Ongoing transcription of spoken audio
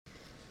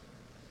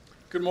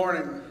Good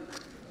morning.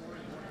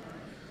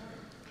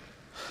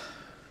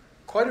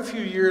 Quite a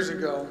few years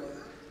ago,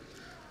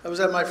 I was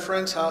at my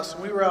friend's house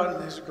and we were out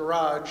in his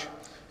garage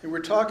and we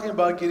were talking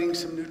about getting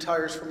some new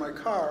tires for my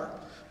car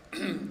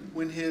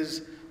when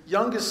his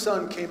youngest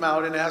son came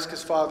out and asked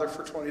his father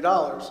for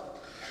 $20.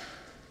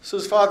 So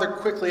his father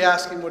quickly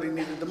asked him what he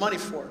needed the money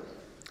for.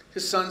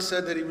 His son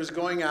said that he was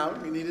going out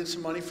and he needed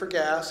some money for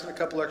gas and a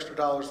couple extra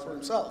dollars for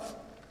himself.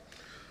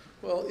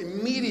 Well,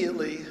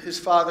 immediately his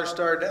father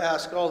started to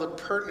ask all the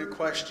pertinent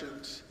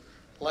questions,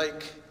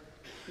 like,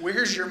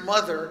 where's your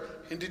mother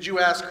and did you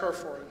ask her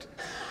for it?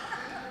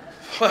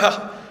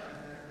 Well,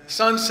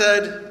 son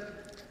said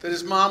that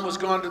his mom was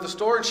gone to the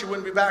store and she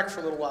wouldn't be back for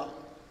a little while.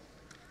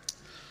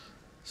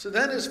 So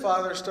then his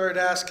father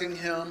started asking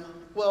him,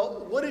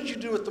 well, what did you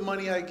do with the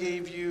money I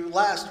gave you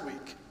last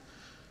week?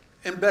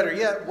 And better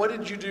yet, what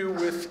did you do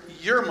with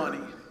your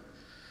money?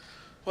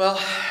 Well,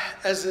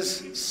 as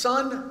his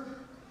son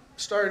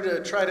started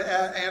to try to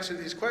answer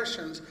these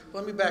questions,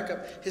 let me back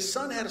up. His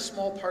son had a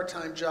small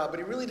part-time job, but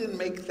he really didn't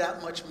make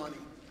that much money.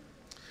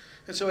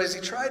 And so as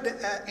he tried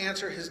to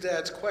answer his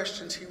dad's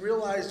questions, he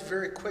realized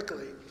very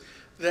quickly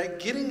that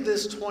getting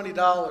this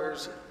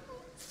 $20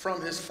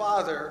 from his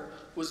father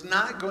was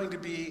not going to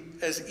be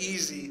as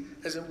easy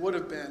as it would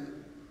have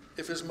been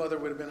if his mother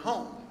would have been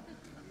home.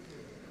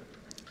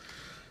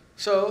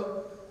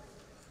 So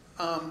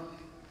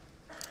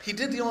he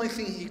did the only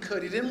thing he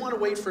could. He didn't want to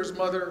wait for his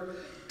mother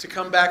to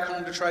come back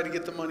home to try to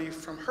get the money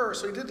from her.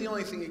 So he did the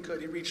only thing he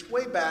could. He reached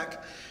way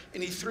back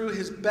and he threw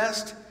his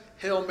best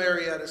Hail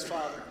Mary at his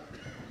father.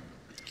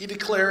 He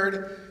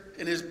declared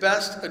in his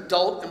best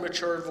adult and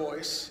mature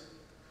voice,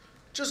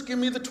 just give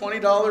me the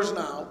 $20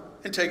 now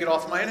and take it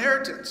off my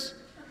inheritance.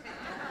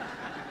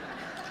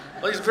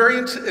 Well, he's a very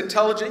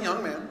intelligent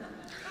young man.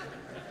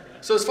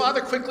 So his father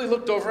quickly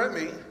looked over at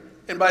me,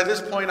 and by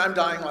this point I'm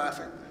dying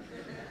laughing.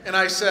 And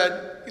I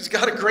said, he's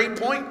got a great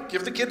point.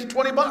 Give the kid the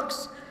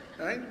 $20.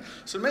 Right?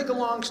 So to make a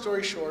long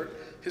story short,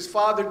 his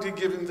father did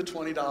give him the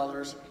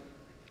 $20.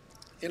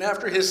 And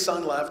after his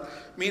son left,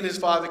 me and his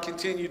father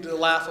continued to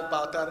laugh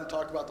about that and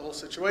talk about the whole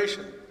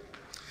situation.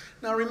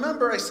 Now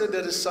remember I said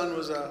that his son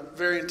was a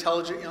very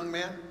intelligent young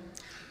man?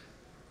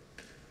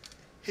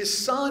 His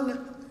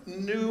son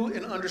knew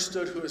and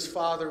understood who his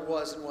father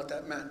was and what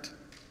that meant.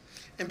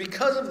 And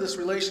because of this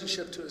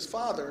relationship to his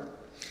father,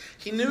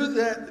 he knew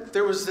that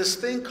there was this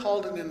thing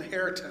called an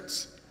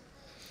inheritance.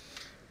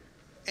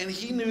 And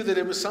he knew that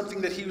it was something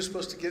that he was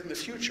supposed to get in the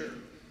future.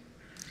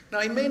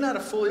 Now, he may not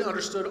have fully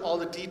understood all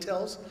the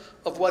details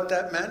of what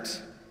that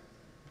meant,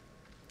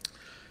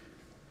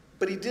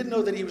 but he did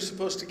know that he was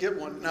supposed to get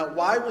one. Now,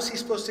 why was he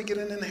supposed to get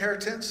an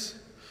inheritance?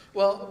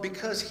 Well,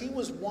 because he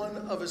was one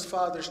of his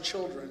father's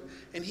children,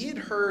 and he had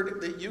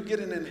heard that you get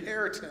an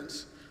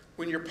inheritance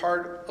when you're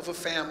part of a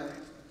family.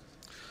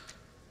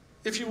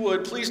 If you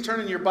would, please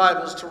turn in your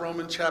Bibles to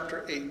Romans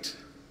chapter 8.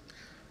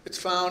 It's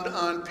found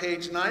on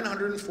page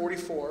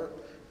 944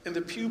 in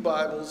the Pew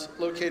Bibles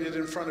located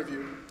in front of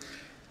you.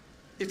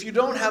 If you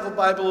don't have a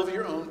Bible of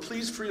your own,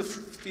 please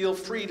feel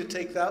free to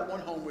take that one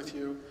home with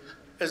you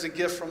as a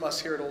gift from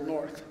us here at Old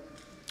North.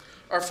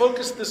 Our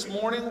focus this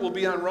morning will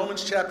be on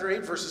Romans chapter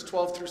 8, verses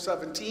 12 through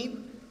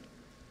 17.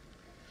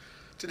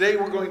 Today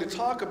we're going to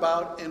talk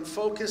about and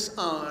focus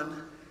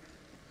on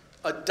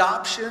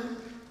adoption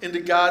into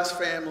God's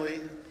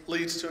family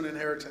leads to an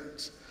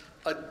inheritance.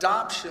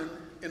 Adoption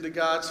into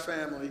God's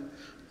family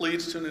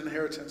leads to an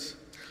inheritance.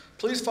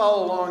 Please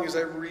follow along as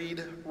I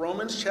read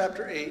Romans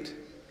chapter 8,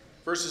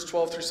 verses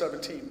 12 through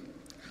 17.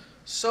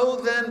 So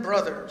then,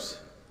 brothers,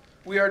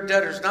 we are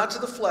debtors not to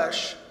the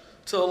flesh,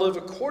 to live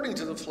according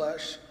to the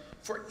flesh.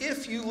 For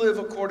if you live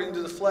according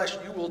to the flesh,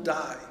 you will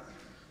die.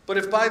 But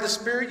if by the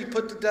Spirit you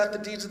put to death the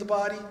deeds of the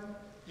body,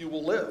 you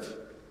will live.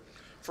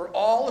 For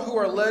all who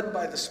are led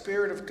by the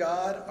Spirit of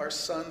God are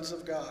sons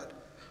of God.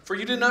 For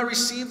you did not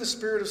receive the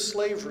spirit of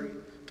slavery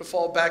to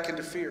fall back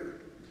into fear,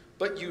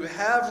 but you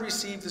have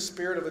received the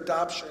spirit of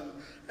adoption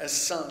as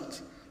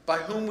sons, by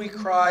whom we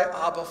cry,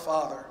 Abba,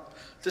 Father.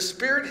 The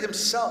Spirit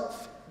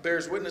himself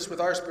bears witness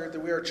with our spirit that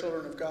we are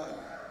children of God.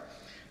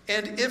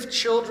 And if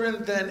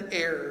children, then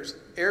heirs,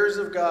 heirs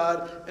of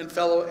God and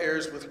fellow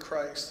heirs with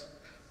Christ,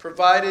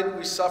 provided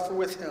we suffer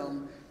with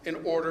him in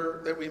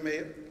order that we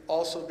may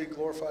also be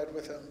glorified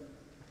with him.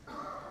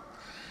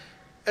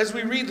 As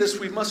we read this,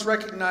 we must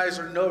recognize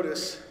or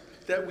notice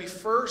that we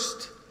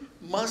first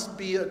must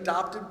be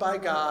adopted by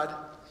God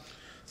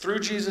through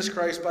Jesus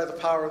Christ by the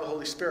power of the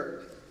Holy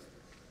Spirit.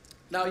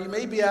 Now, you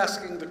may be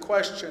asking the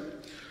question,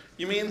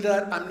 you mean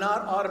that I'm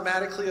not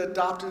automatically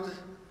adopted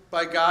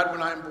by God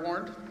when I'm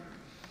born?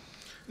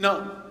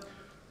 No.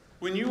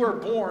 When you are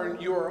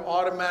born, you are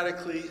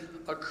automatically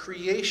a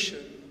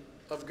creation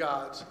of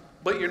God's,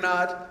 but you're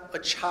not a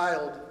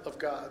child of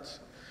God's.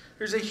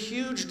 There's a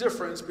huge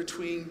difference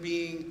between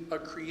being a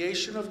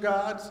creation of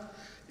God's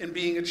and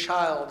being a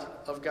child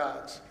of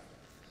God's.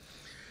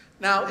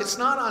 Now, it's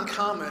not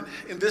uncommon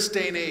in this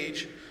day and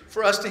age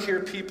for us to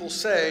hear people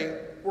say,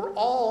 we're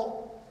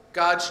all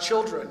God's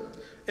children,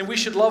 and we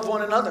should love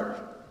one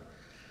another.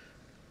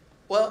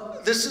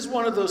 Well, this is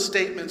one of those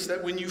statements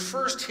that when you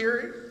first hear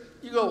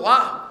it, you go,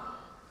 wow,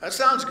 that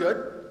sounds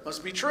good.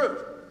 Must be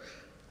true.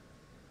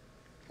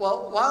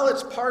 Well, while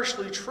it's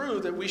partially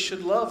true that we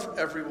should love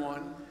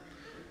everyone,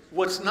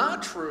 what's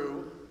not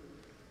true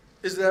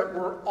is that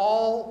we're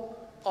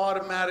all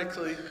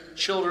automatically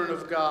children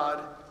of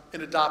God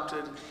and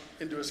adopted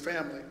into his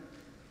family.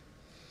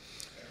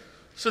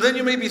 So then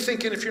you may be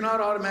thinking, if you're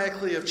not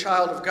automatically a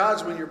child of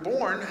God's when you're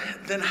born,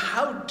 then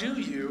how do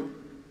you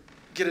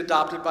get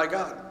adopted by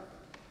God?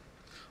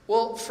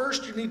 Well,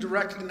 first you need to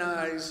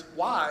recognize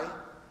why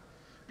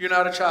you're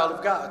not a child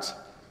of God's.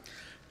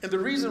 And the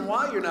reason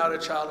why you're not a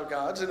child of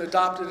God's and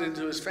adopted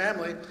into his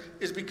family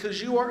is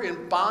because you are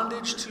in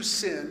bondage to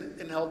sin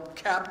and held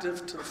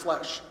captive to the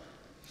flesh.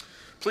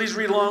 Please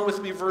read along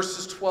with me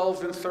verses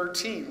 12 and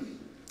 13.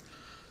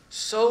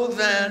 So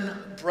then,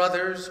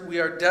 brothers, we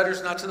are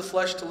debtors not to the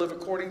flesh to live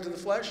according to the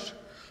flesh.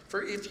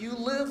 For if you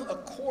live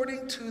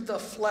according to the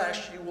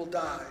flesh, you will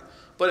die.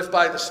 But if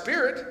by the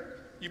Spirit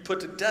you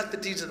put to death the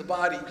deeds of the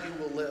body,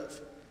 you will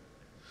live.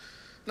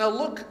 Now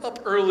look up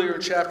earlier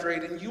in chapter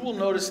 8, and you will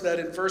notice that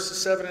in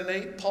verses 7 and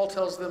 8, Paul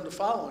tells them the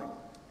following.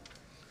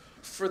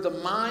 For the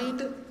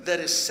mind that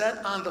is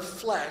set on the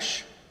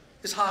flesh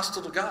is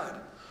hostile to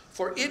God,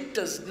 for it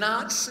does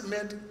not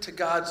submit to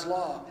God's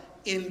law.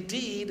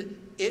 Indeed,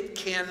 it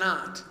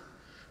cannot.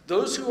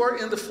 Those who are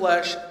in the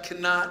flesh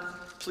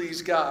cannot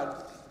please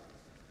God.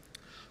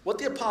 What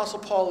the Apostle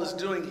Paul is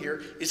doing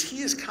here is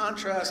he is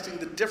contrasting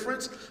the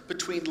difference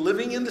between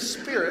living in the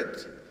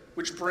Spirit,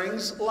 which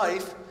brings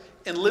life,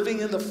 and living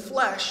in the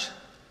flesh,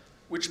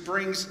 which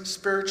brings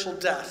spiritual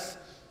death.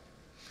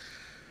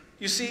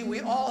 You see, we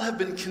all have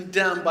been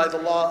condemned by the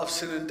law of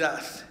sin and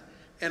death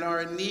and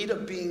are in need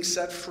of being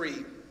set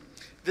free.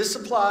 This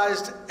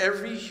applies to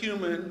every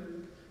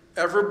human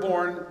ever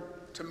born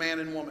to man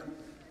and woman.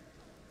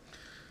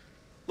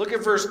 Look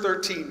at verse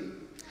 13.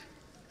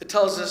 It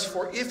tells us,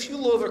 for if you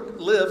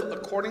live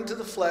according to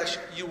the flesh,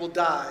 you will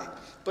die.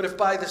 But if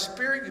by the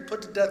Spirit you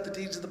put to death the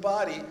deeds of the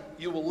body,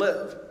 you will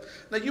live.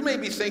 Now you may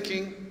be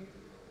thinking,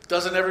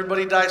 doesn't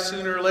everybody die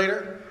sooner or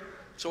later?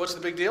 So what's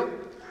the big deal?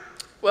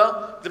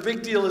 Well, the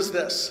big deal is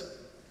this.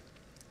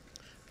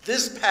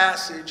 This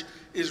passage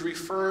is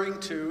referring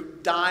to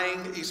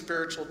dying a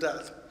spiritual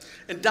death.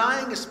 And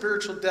dying a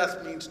spiritual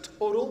death means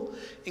total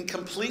and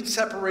complete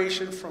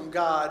separation from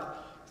God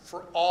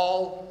for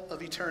all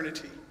of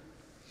eternity.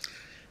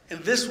 And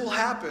this will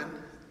happen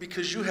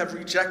because you have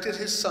rejected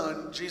his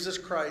Son, Jesus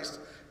Christ,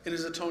 in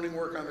his atoning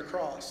work on the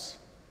cross.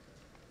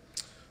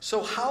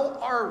 So how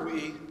are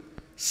we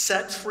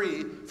set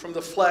free from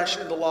the flesh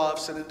and the law of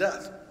sin and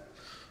death?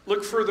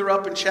 Look further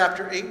up in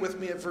chapter 8 with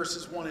me at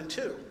verses 1 and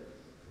 2.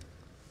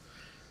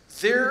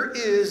 There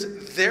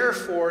is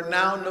therefore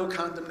now no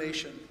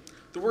condemnation.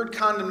 The word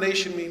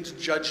condemnation means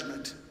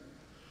judgment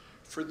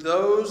for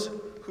those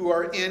who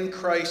are in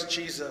Christ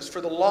Jesus. For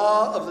the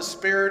law of the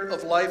Spirit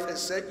of life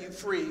has set you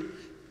free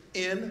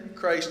in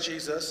Christ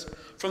Jesus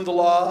from the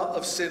law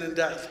of sin and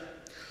death.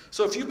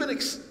 So if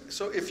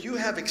you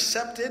have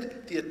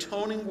accepted the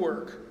atoning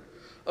work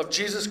of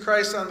Jesus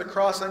Christ on the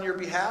cross on your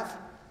behalf,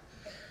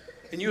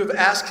 and you have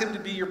asked him to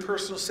be your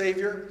personal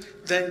Savior,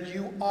 then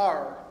you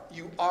are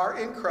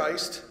in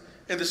Christ,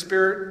 and the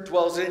Spirit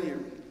dwells in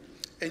you.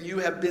 And you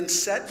have been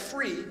set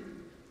free,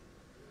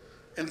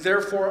 and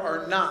therefore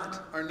are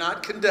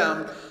not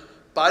condemned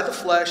by the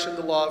flesh and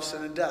the law of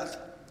sin and death.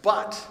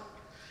 But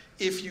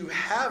if you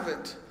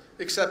haven't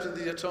accepted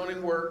the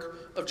atoning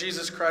work of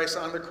Jesus Christ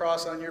on the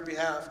cross on your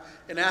behalf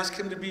and ask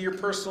him to be your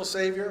personal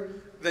Savior,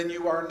 then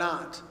you are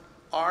not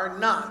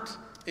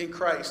in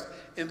Christ,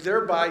 and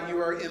thereby you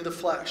are in the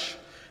flesh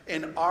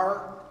and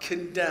are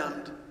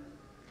condemned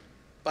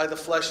by the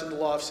flesh and the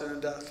law of sin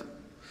and death.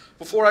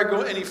 Before I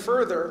go any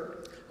further,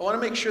 I want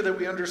to make sure that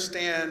we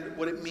understand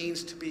what it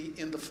means to be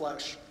in the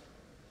flesh.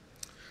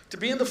 To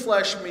be in the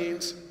flesh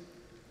means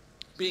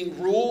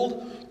being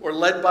ruled or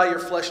led by your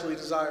fleshly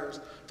desires.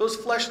 Those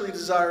fleshly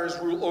desires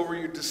rule over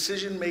your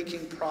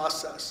decision-making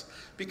process.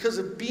 Because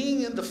of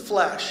being in the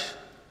flesh,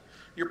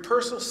 your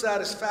personal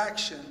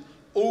satisfaction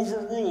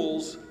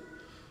overrules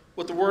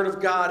what the Word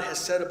of God has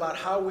said about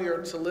how we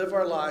are to live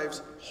our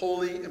lives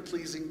holy and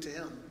pleasing to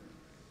him.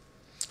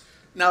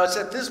 Now, it's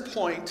at this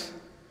point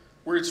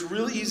where it's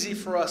really easy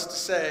for us to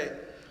say,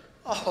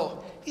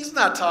 oh, he's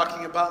not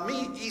talking about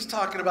me, he's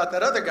talking about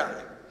that other guy.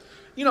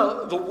 You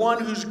know, the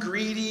one who's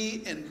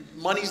greedy and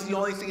money's the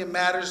only thing that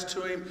matters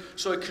to him,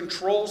 so it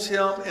controls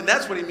him, and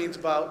that's what he means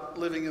about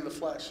living in the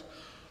flesh.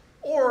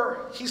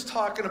 Or he's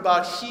talking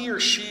about he or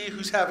she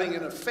who's having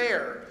an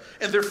affair,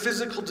 and their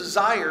physical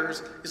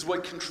desires is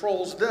what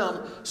controls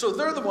them, so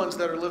they're the ones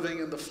that are living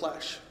in the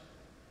flesh.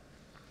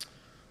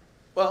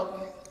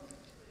 Well,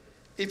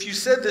 if you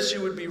said this, you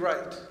would be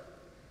right.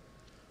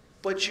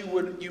 But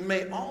you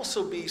may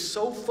also be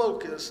so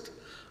focused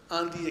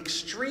on the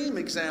extreme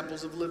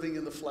examples of living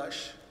in the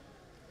flesh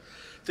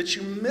that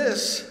you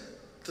miss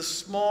the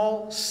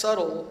small,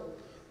 subtle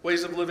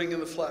ways of living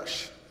in the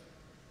flesh.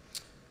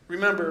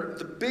 Remember,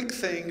 the big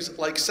things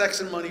like sex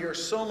and money are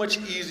so much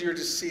easier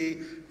to see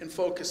and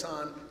focus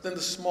on than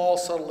the small,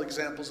 subtle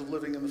examples of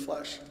living in the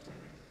flesh.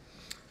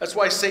 That's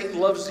why Satan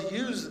loves to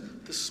use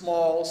the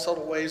small,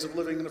 subtle ways of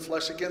living in the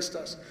flesh against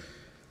us.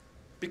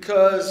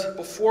 Because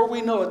before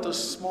we know it,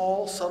 those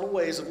small, subtle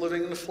ways of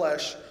living in the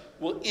flesh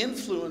will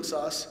influence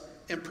us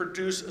and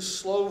produce a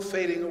slow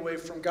fading away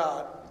from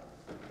God.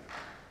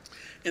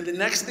 And the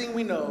next thing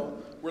we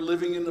know, we're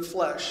living in the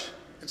flesh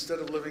instead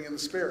of living in the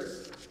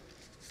Spirit.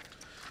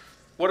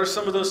 What are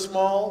some of those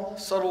small,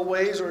 subtle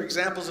ways or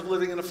examples of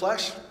living in the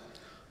flesh?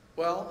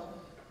 Well,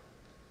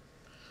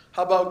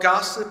 how about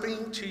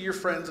gossiping to your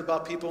friends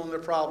about people and their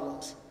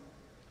problems?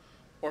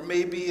 Or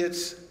maybe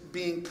it's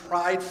being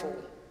prideful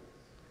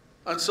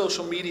on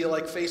social media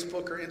like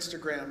Facebook or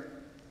Instagram,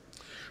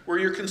 where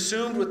you're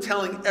consumed with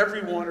telling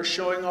everyone or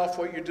showing off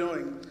what you're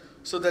doing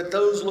so that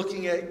those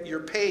looking at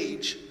your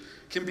page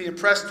can be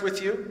impressed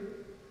with you.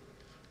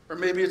 Or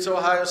maybe it's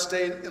Ohio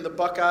State and the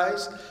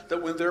Buckeyes,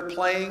 that when they're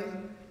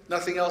playing,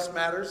 nothing else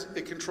matters.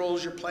 It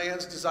controls your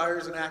plans,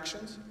 desires, and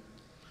actions.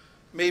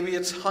 Maybe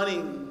it's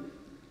hunting,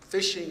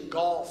 fishing,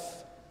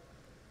 golf.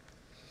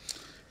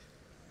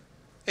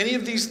 Any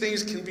of these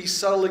things can be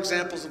subtle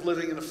examples of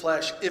living in the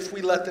flesh if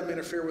we let them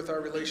interfere with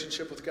our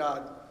relationship with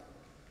God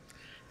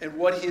and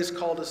what He has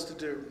called us to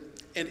do.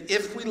 And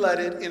if we let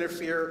it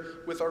interfere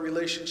with our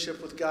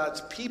relationship with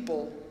God's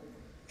people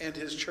and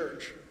His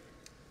church.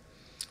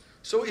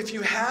 So if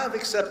you have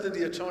accepted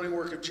the atoning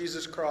work of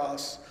Jesus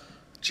Christ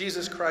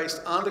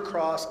on the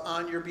cross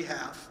on your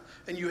behalf,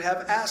 and you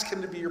have asked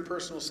Him to be your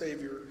personal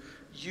Savior,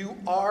 you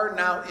are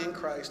now in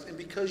Christ. And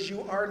because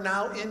you are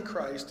now in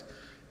Christ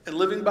and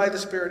living by the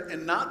Spirit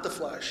and not the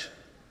flesh,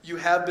 you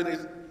have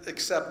been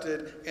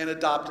accepted and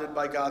adopted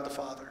by God the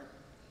Father.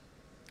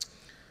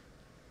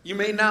 You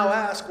may now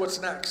ask,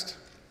 what's next?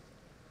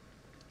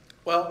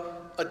 Well,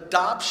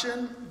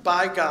 adoption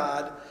by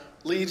God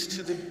leads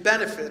to the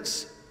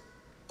benefits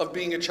of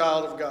being a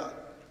child of God.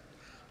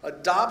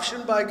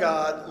 Adoption by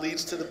God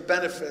leads to the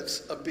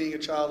benefits of being a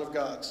child of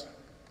God's.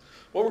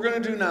 What we're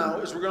going to do now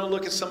is we're going to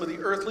look at some of the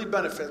earthly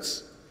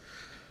benefits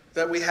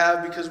that we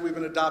have because we've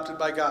been adopted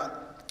by God.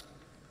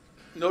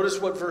 Notice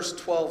what verse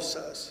 12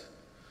 says.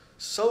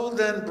 So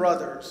then,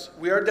 brothers,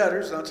 we are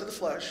debtors, not to the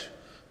flesh,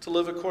 to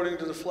live according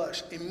to the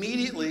flesh.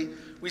 Immediately,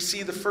 we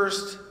see the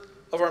first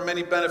of our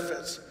many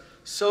benefits.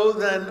 So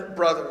then,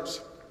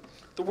 brothers.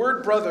 The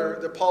word brother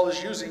that Paul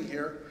is using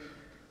here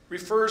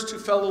refers to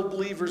fellow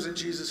believers in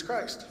Jesus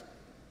Christ.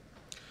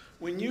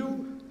 When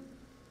you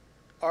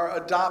are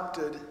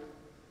adopted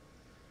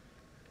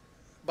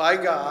by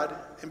God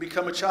and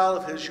become a child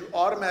of His, you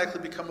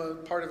automatically become a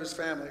part of His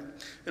family.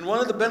 And one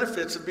of the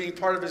benefits of being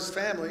part of His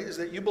family is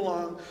that you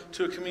belong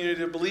to a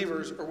community of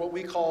believers, or what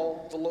we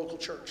call the local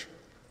church.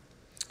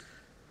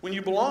 When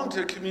you belong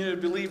to a community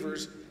of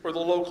believers, or the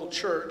local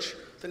church,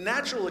 the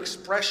natural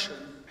expression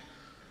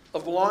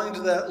of belonging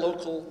to that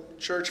local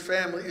church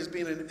family is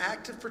being an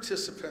active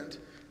participant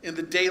in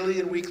the daily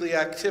and weekly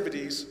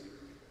activities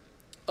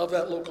of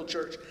that local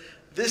church.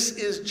 This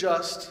is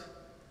just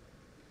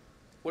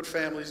what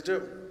families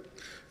do.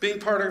 Being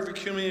part of a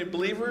community of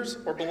believers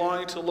or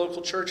belonging to a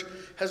local church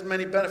has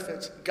many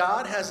benefits.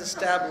 God has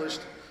established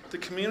the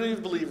community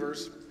of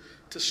believers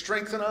to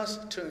strengthen us,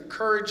 to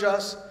encourage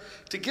us,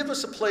 to give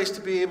us a place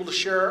to be able to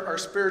share our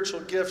spiritual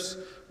gifts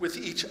with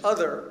each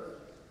other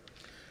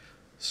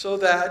so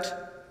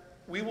that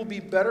we will be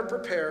better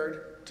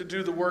prepared to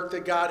do the work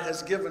that God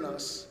has given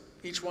us,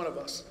 each one of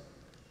us.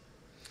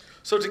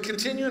 So to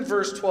continue in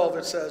verse 12,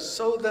 it says,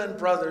 So then,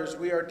 brothers,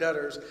 we are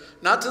debtors,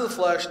 not to the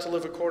flesh, to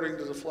live according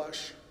to the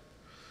flesh.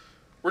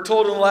 We're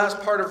told in the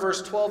last part of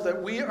verse 12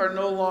 that we are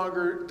no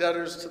longer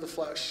debtors to the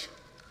flesh.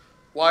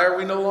 Why are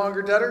we no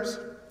longer debtors?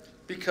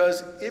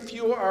 Because if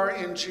you are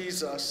in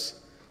Jesus,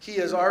 He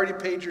has already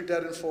paid your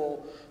debt in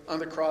full on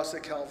the cross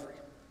at Calvary.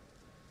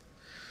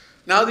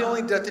 Now the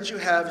only debt that you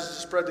have is to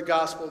spread the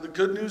gospel, the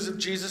good news of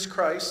Jesus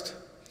Christ,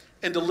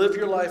 and to live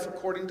your life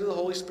according to the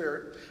Holy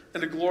Spirit,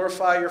 and to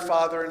glorify your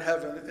Father in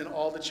heaven in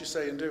all that you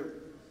say and do.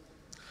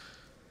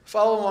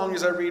 Follow along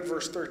as I read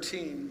verse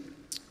 13.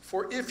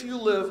 For if you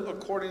live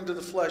according to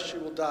the flesh, you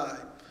will die.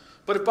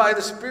 But if by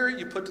the Spirit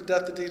you put to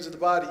death the deeds of the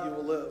body, you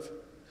will live.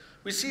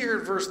 We see here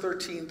in verse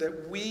 13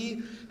 that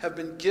we have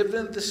been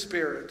given the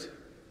Spirit,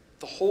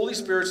 the Holy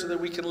Spirit, so that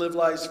we can live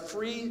lives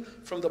free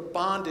from the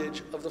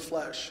bondage of the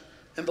flesh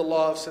and the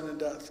law of sin and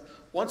death.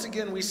 Once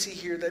again, we see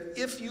here that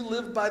if you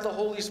live by the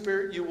Holy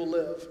Spirit, you will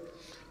live.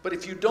 But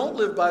if you don't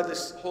live by the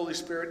Holy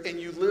Spirit and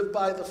you live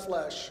by the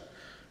flesh,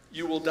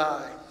 you will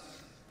die.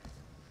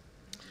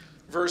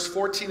 Verse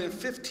 14 and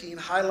 15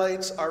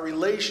 highlights our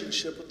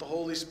relationship with the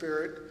Holy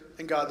Spirit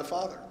and God the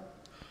Father.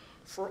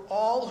 For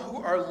all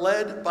who are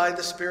led by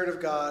the Spirit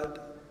of God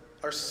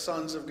are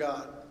sons of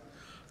God.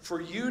 For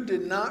you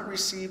did not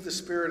receive the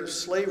spirit of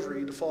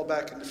slavery to fall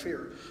back into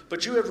fear,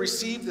 but you have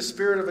received the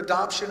spirit of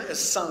adoption as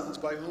sons,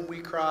 by whom we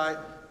cry,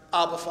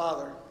 Abba,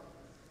 Father.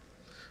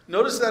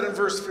 Notice that in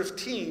verse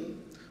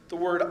 15, the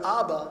word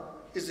Abba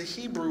is a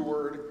Hebrew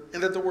word,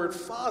 and that the word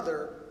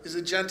Father is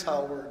a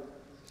Gentile word.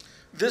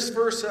 This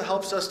verse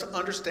helps us to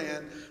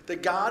understand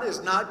that God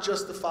is not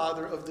just the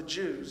Father of the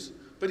Jews,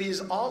 but he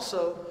is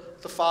also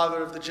the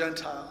Father of the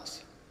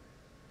Gentiles.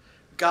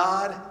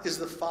 God is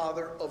the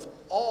Father of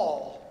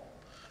all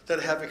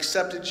that have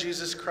accepted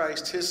Jesus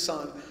Christ, his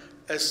Son,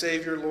 as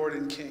Savior, Lord,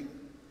 and King.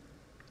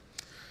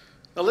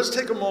 Now let's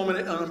take a moment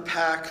and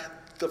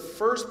unpack the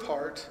first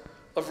part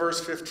of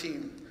verse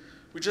 15.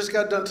 We just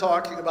got done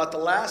talking about the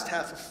last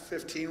half of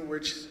 15,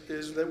 which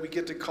is that we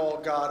get to call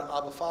God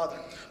Abba Father.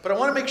 But I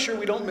want to make sure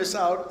we don't miss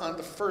out on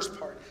the first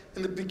part.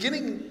 In the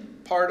beginning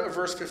part of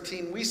verse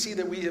 15, we see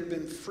that we have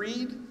been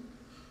freed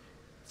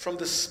from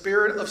the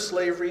spirit of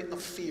slavery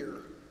of fear.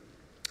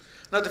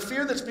 Now, the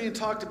fear that's being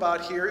talked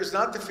about here is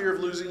not the fear of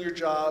losing your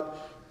job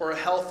or a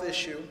health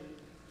issue,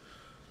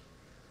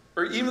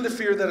 or even the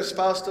fear that a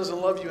spouse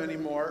doesn't love you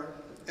anymore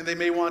and they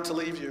may want to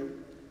leave you.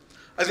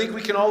 I think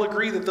we can all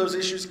agree that those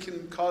issues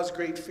can cause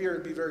great fear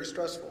and be very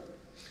stressful.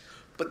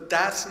 But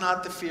that's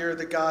not the fear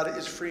that God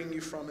is freeing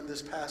you from in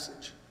this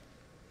passage.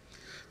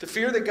 The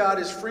fear that God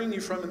is freeing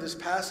you from in this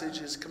passage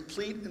is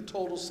complete and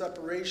total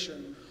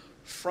separation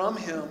from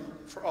him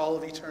for all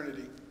of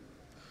eternity.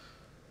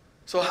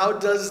 So how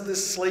does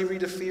this slavery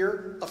to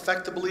fear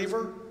affect the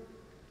believer?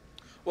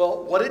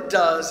 Well, what it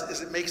does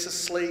is it makes us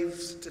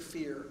slaves to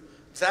fear.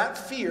 That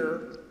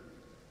fear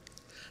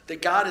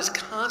that God is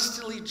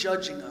constantly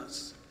judging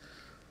us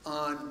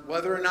on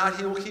whether or not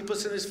he will keep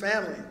us in his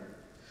family.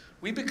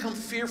 We become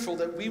fearful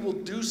that we will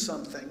do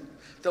something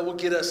that will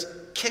get us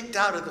kicked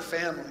out of the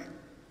family.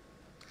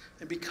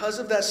 And because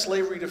of that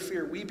slavery to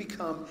fear, we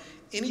become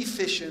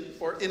inefficient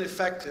or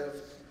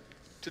ineffective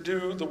to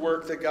do the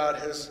work that God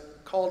has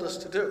called us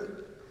to do.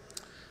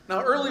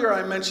 Now, earlier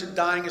I mentioned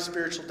dying a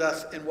spiritual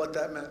death and what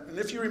that meant. And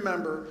if you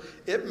remember,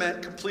 it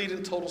meant complete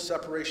and total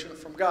separation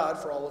from God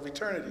for all of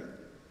eternity.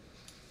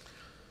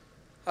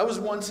 I was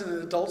once in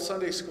an adult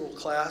Sunday school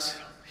class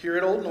here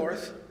at Old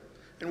North,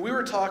 and we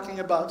were talking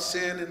about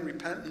sin and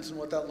repentance and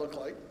what that looked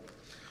like,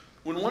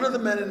 when one of the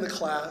men in the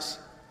class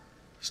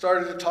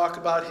started to talk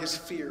about his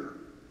fear,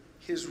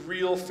 his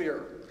real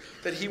fear,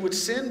 that he would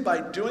sin by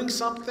doing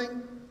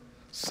something,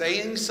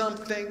 saying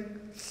something,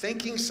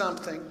 thinking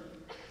something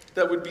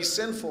that would be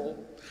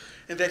sinful,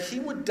 and that he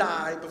would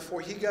die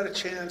before he got a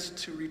chance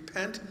to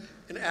repent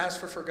and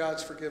ask for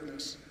God's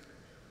forgiveness.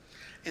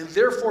 And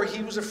therefore,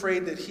 he was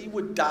afraid that he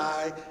would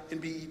die and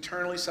be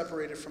eternally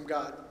separated from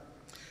God.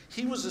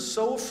 He was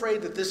so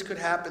afraid that this could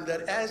happen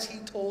that as he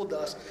told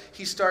us,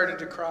 he started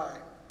to cry.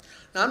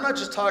 Now, I'm not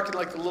just talking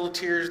like the little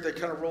tears that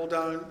kind of roll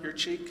down your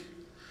cheek.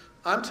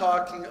 I'm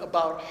talking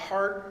about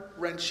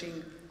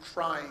heart-wrenching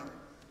crying.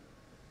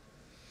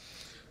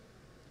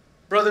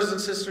 Brothers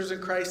and sisters in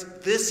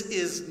Christ, this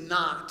is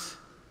not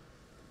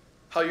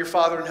how your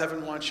Father in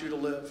heaven wants you to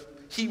live.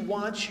 He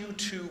wants you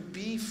to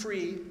be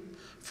free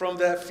from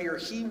that fear.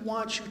 He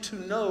wants you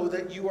to know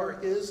that you are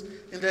his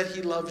and that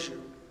he loves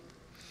you.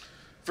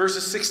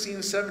 Verses 16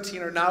 and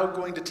 17 are now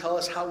going to tell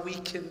us how we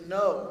can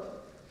know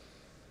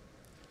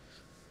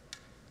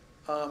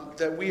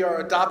that we are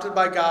adopted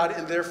by God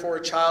and therefore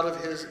a child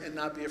of his and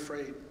not be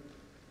afraid.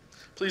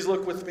 Please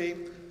look with me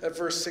at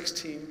verse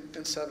 16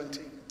 and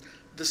 17.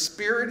 The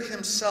Spirit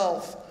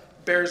himself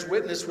bears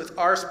witness with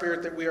our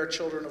spirit that we are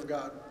children of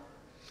God.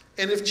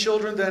 And if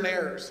children, then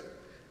heirs,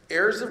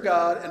 heirs of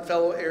God and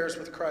fellow heirs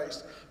with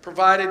Christ,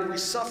 provided we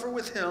suffer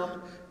with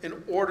him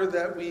in order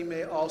that we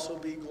may also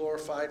be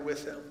glorified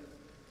with him.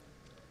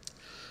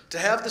 To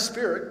have the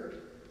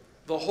Spirit,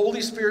 the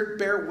Holy Spirit,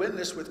 bear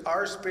witness with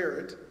our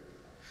spirit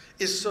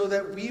is so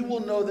that we will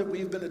know that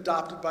we've been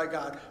adopted by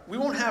God. We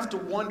won't have to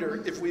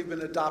wonder if we've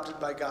been adopted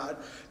by God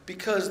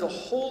because the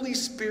Holy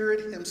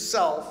Spirit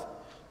himself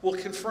will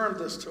confirm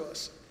this to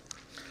us.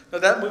 Now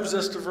that moves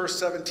us to verse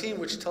 17,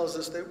 which tells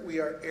us that we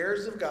are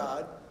heirs of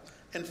God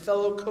and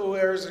fellow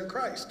co-heirs in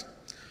Christ,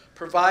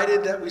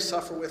 provided that we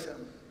suffer with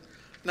him.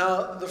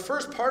 Now, the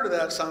first part of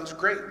that sounds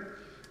great.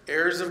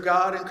 Heirs of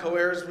God and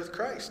co-heirs with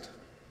Christ.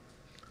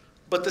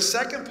 But the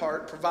second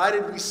part,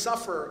 provided we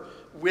suffer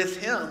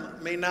with him,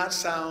 may not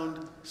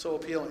sound so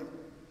appealing.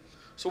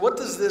 So what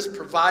does this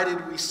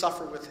provided we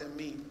suffer with him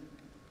mean?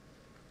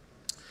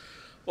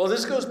 Well,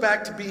 this goes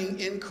back to being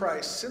in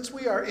Christ. Since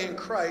we are in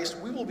Christ,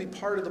 we will be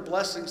part of the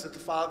blessings that the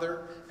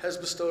Father has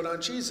bestowed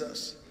on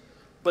Jesus.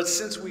 But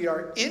since we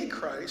are in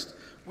Christ,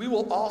 we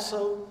will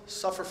also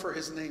suffer for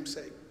his name's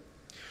sake.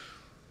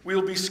 We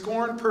will be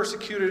scorned,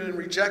 persecuted, and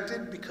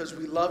rejected because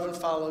we love and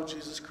follow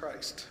Jesus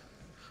Christ,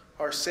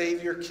 our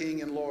Savior,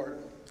 King, and Lord.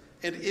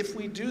 And if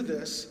we do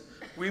this,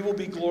 we will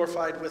be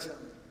glorified with him.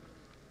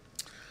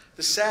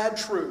 The sad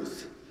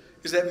truth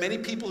is that many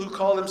people who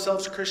call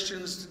themselves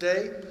Christians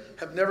today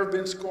have never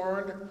been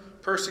scorned,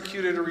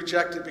 persecuted, or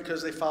rejected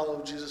because they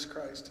follow Jesus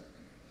Christ.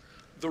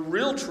 The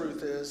real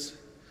truth is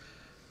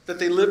that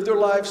they live their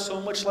lives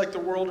so much like the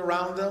world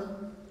around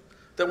them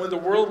that when the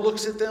world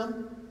looks at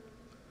them,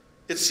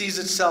 it sees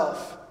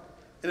itself.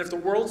 And if the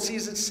world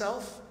sees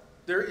itself,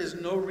 there is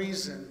no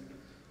reason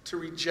to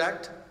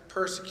reject,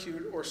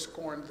 persecute, or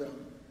scorn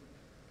them.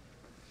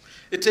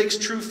 It takes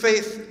true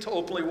faith to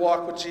openly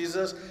walk with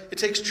Jesus. It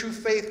takes true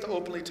faith to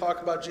openly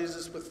talk about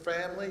Jesus with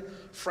family,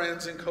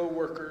 friends, and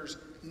co-workers,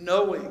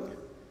 knowing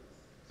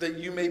that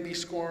you may be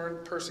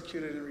scorned,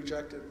 persecuted, and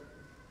rejected.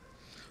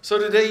 So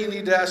today you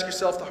need to ask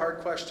yourself the hard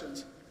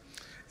questions.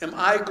 Am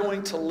I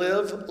going to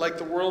live like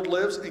the world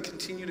lives and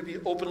continue to be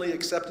openly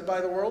accepted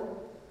by the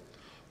world?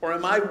 Or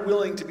am I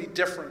willing to be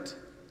different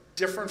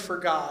for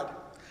God?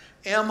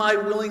 Am I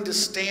willing to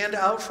stand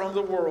out from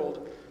the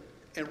world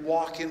and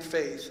walk in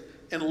faith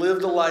and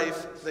live the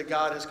life that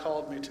God has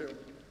called me to?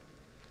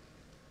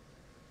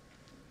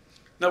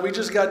 Now, we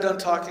just got done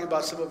talking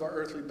about some of our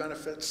earthly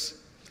benefits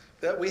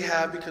that we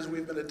have because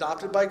we've been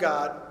adopted by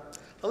God.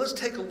 Now let's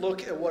take a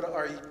look at what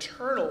our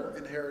eternal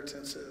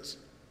inheritance is.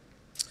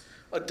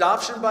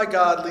 Adoption by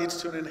God leads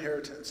to an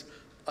inheritance.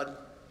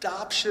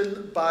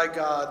 Adoption by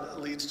God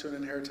leads to an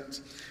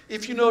inheritance.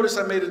 If you notice,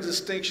 I made a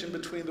distinction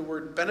between the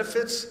word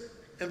benefits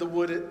and the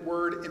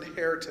word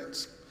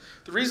inheritance.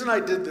 The reason I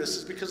did this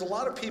is because a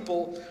lot of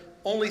people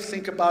only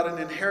think about an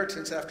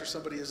inheritance after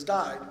somebody has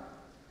died.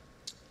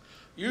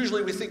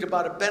 Usually we think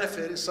about a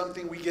benefit as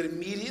something we get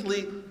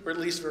immediately or at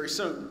least very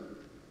soon.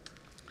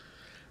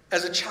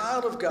 As a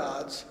child of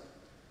God's,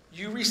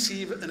 you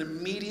receive an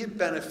immediate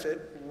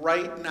benefit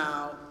right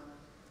now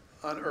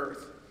on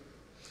earth,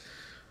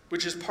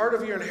 which is part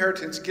of your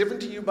inheritance given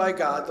to you by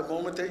God the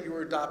moment that you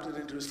were adopted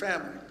into his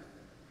family.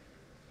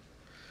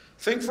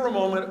 Think for a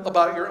moment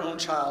about your own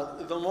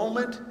child. The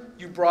moment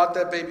you brought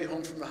that baby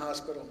home from the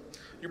hospital,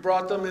 you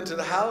brought them into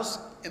the house,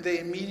 and they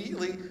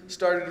immediately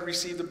started to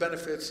receive the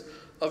benefits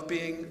of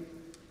being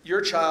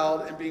your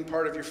child and being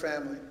part of your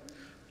family.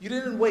 You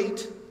didn't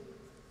wait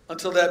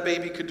until that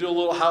baby could do a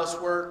little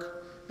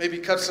housework, maybe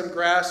cut some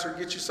grass or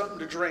get you something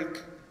to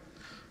drink,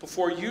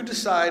 before you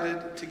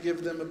decided to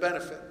give them a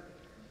benefit.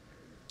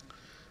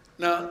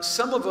 Now,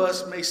 some of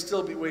us may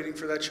still be waiting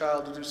for that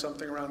child to do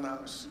something around the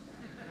house.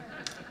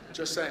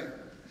 Just saying.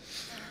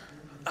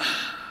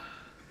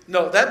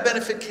 No, that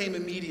benefit came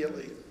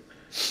immediately.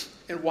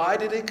 And why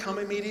did it come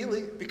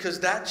immediately? Because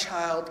that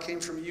child came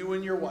from you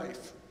and your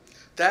wife.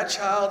 That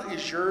child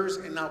is yours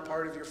and now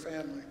part of your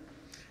family.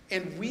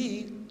 And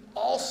we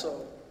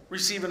also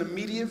receive an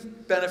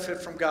immediate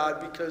benefit from God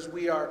because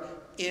we are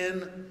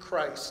in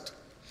Christ.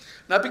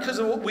 Not because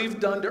of what we've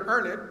done to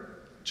earn it,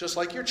 just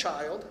like your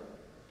child,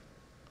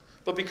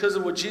 but because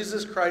of what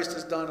Jesus Christ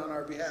has done on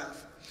our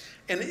behalf.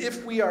 And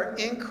if we are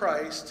in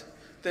Christ,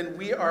 then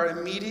we are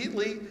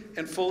immediately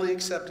and fully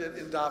accepted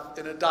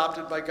and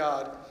adopted by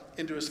God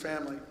into his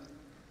family.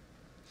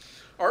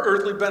 Our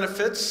earthly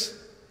benefits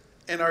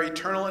and our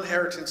eternal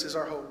inheritance is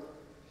our hope.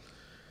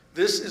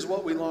 This is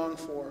what we long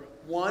for.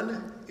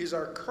 One is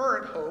our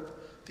current hope,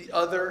 the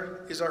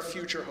other is our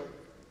future hope.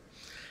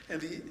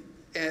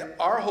 And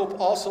our hope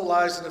also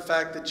lies in the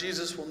fact that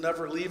Jesus will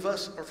never leave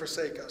us or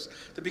forsake us.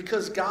 That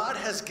because God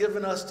has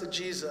given us to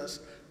Jesus,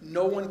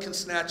 no one can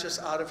snatch us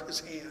out of his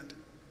hand.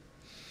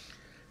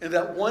 And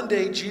that one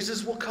day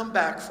Jesus will come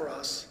back for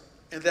us,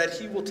 and that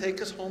he will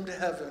take us home to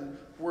heaven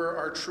where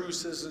our true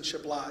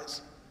citizenship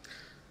lies.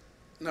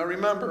 Now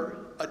remember,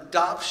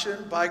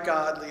 adoption by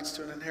God leads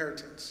to an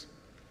inheritance.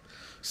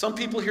 Some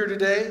people here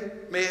today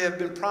may have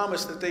been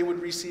promised that they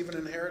would receive an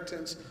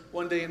inheritance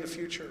one day in the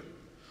future,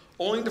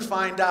 only to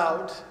find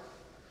out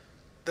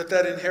that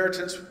that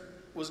inheritance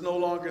was no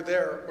longer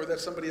there or that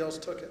somebody else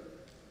took it.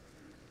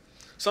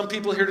 Some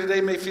people here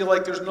today may feel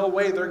like there's no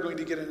way they're going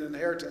to get an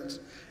inheritance.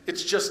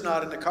 It's just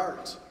not in the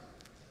cards.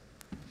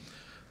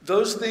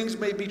 Those things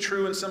may be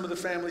true in some of the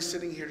families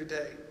sitting here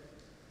today.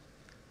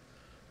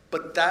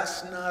 But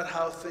that's not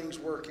how things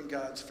work in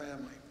God's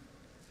family.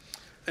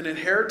 An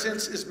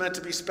inheritance is meant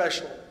to be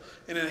special.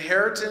 An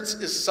inheritance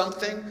is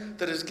something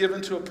that is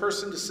given to a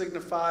person to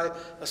signify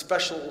a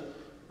special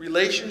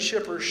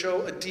relationship or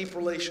show a deep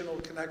relational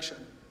connection.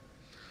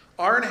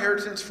 Our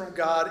inheritance from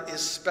God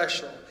is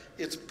special.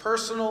 It's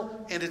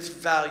personal and it's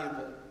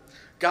valuable.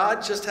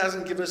 God just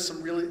hasn't given us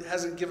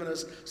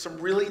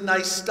some really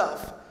nice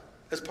stuff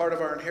as part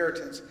of our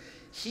inheritance.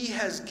 He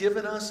has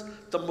given us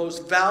the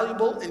most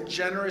valuable and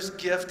generous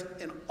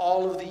gift in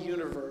all of the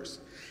universe.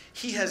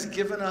 He has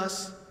given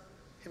us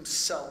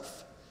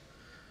himself.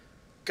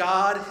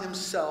 God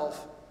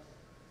himself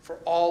for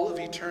all of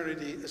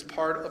eternity as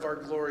part of our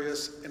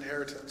glorious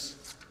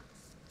inheritance.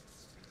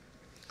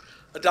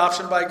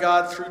 Adoption by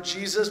God through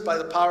Jesus by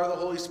the power of the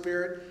Holy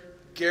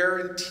Spirit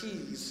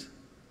guarantees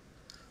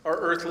our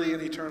earthly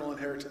and eternal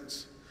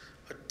inheritance.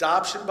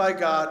 Adoption by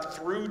God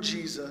through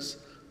Jesus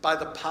by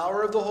the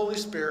power of the Holy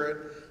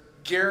Spirit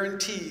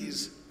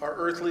guarantees our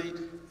earthly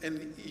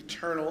and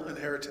eternal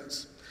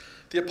inheritance.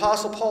 The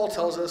Apostle Paul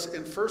tells us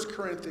in 1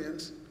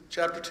 Corinthians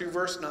chapter 2,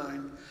 verse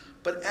 9,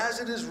 "But as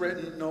it is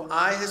written, no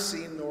eye has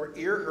seen, nor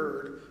ear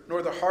heard,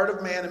 nor the heart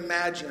of man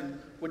imagined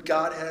what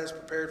God has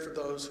prepared for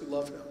those who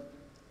love him."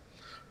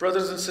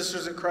 Brothers and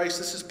sisters in Christ,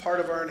 this is part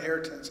of our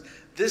inheritance.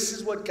 This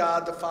is what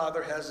God the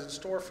Father has in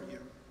store for you.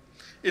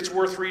 It's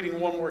worth reading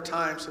one more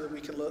time so that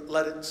we can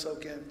let it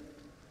soak in.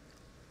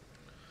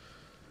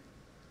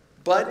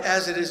 "But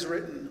as it is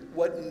written,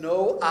 what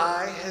no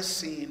eye has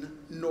seen,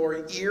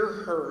 nor ear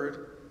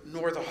heard,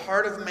 nor the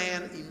heart of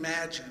man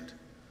imagined,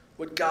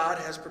 what God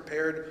has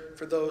prepared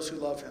for those who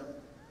love him.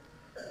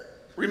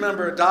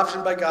 Remember,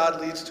 adoption by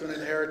God leads to an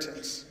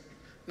inheritance.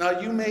 Now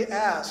you may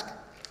ask,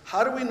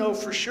 how do we know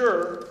for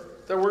sure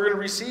that we're going to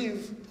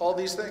receive all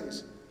these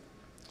things?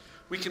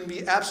 We can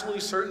be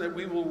absolutely certain that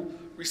we will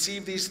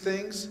receive these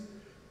things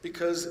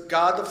because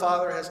God the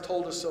Father has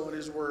told us so in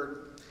his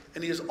word.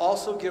 And he has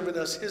also given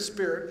us his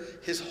Spirit,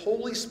 his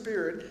Holy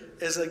Spirit,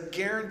 as a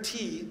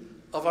guarantee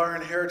of our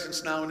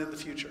inheritance now and in the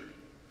future.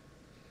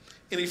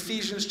 In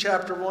Ephesians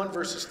chapter 1,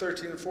 verses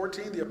 13 and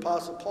 14, the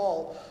Apostle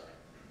Paul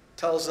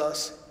tells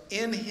us,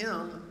 in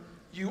him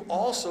you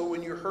also,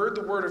 when you heard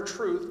the word of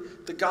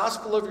truth, the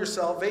gospel of your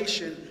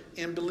salvation,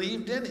 and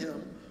believed in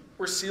him,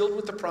 were sealed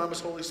with the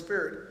promised Holy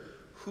Spirit,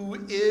 who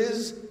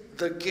is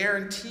the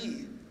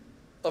guarantee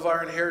of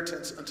our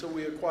inheritance until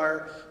we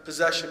acquire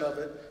possession of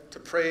it to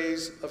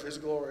praise of his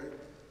glory.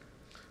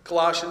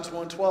 Colossians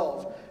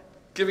 1:12,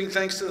 giving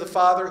thanks to the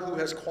Father who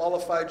has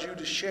qualified you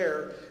to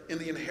share in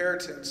the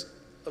inheritance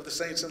of the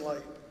saints in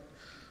light.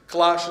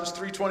 Colossians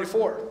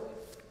 3:24,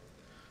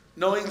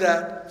 knowing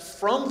that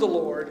from the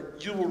Lord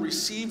you will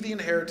receive the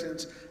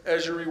inheritance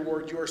as your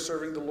reward. You are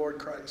serving the Lord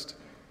Christ.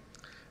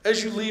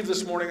 As you leave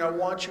this morning, I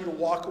want you to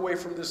walk away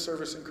from this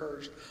service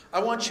encouraged. I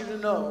want you to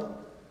know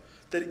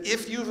that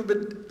if you have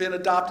been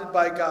adopted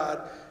by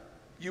God,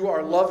 you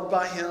are loved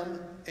by him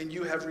and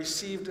you have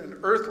received an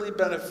earthly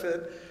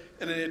benefit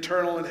and an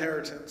eternal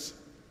inheritance.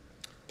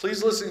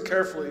 Please listen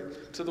carefully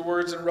to the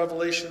words in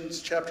Revelation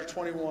chapter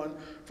 21,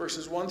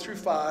 verses 1 through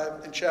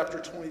 5, and chapter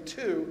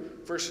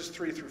 22, verses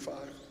 3 through 5.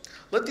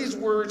 Let these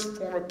words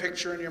form a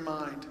picture in your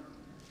mind.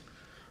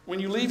 When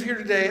you leave here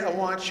today, I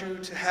want you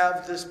to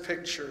have this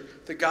picture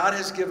that God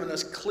has given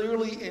us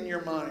clearly in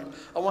your mind.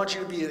 I want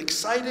you to be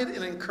excited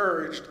and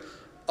encouraged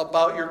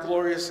about your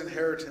glorious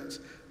inheritance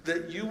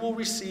that you will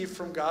receive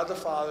from God the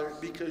Father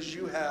because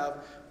you have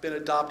been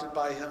adopted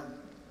by him.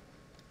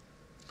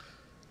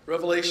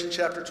 Revelation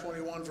chapter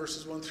 21,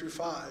 verses 1 through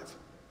 5.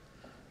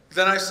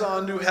 Then I saw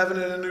a new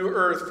heaven and a new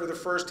earth, for the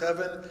first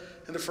heaven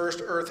and the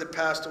first earth had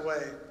passed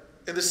away,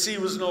 and the sea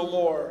was no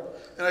more.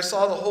 And I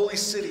saw the holy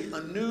city,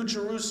 a new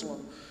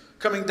Jerusalem,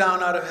 coming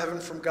down out of heaven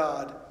from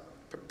God,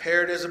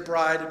 prepared as a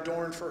bride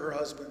adorned for her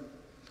husband.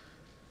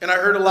 And I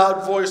heard a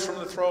loud voice from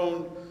the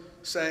throne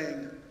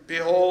saying,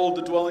 behold,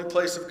 the dwelling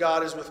place of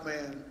God is with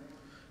man.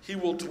 He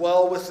will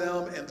dwell with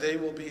them, and they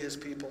will be his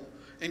people.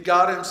 And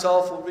God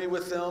himself will be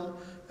with them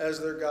as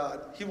their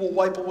God. He will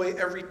wipe away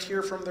every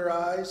tear from their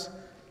eyes,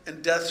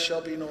 and death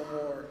shall be no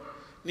more.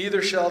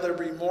 Neither shall there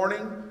be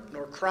mourning,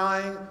 nor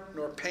crying,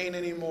 nor pain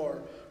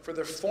anymore, for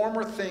the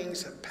former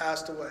things have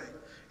passed away.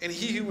 And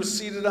he who was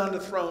seated on the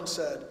throne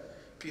said,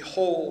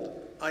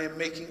 behold, I am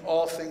making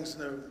all things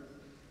new.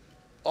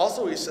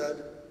 Also he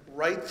said,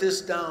 write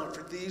this down,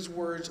 for these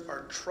words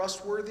are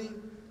trustworthy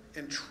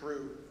and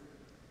true.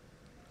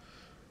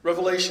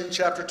 Revelation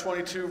chapter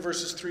 22,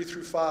 verses 3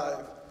 through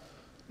 5.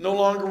 No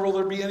longer will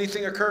there be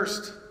anything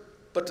accursed,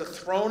 but the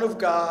throne of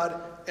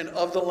God and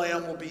of the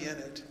Lamb will be in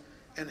it,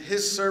 and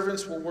his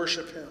servants will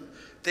worship him.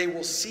 They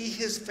will see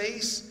his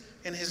face,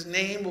 and his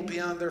name will be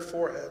on their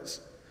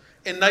foreheads.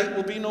 And night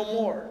will be no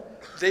more.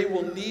 They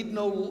will need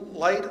no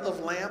light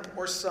of lamp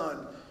or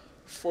sun,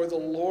 for the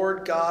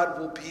Lord God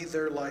will be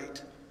their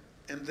light,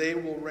 and they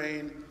will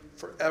reign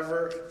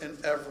forever and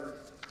ever.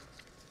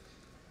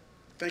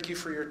 Thank you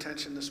for your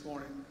attention this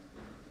morning.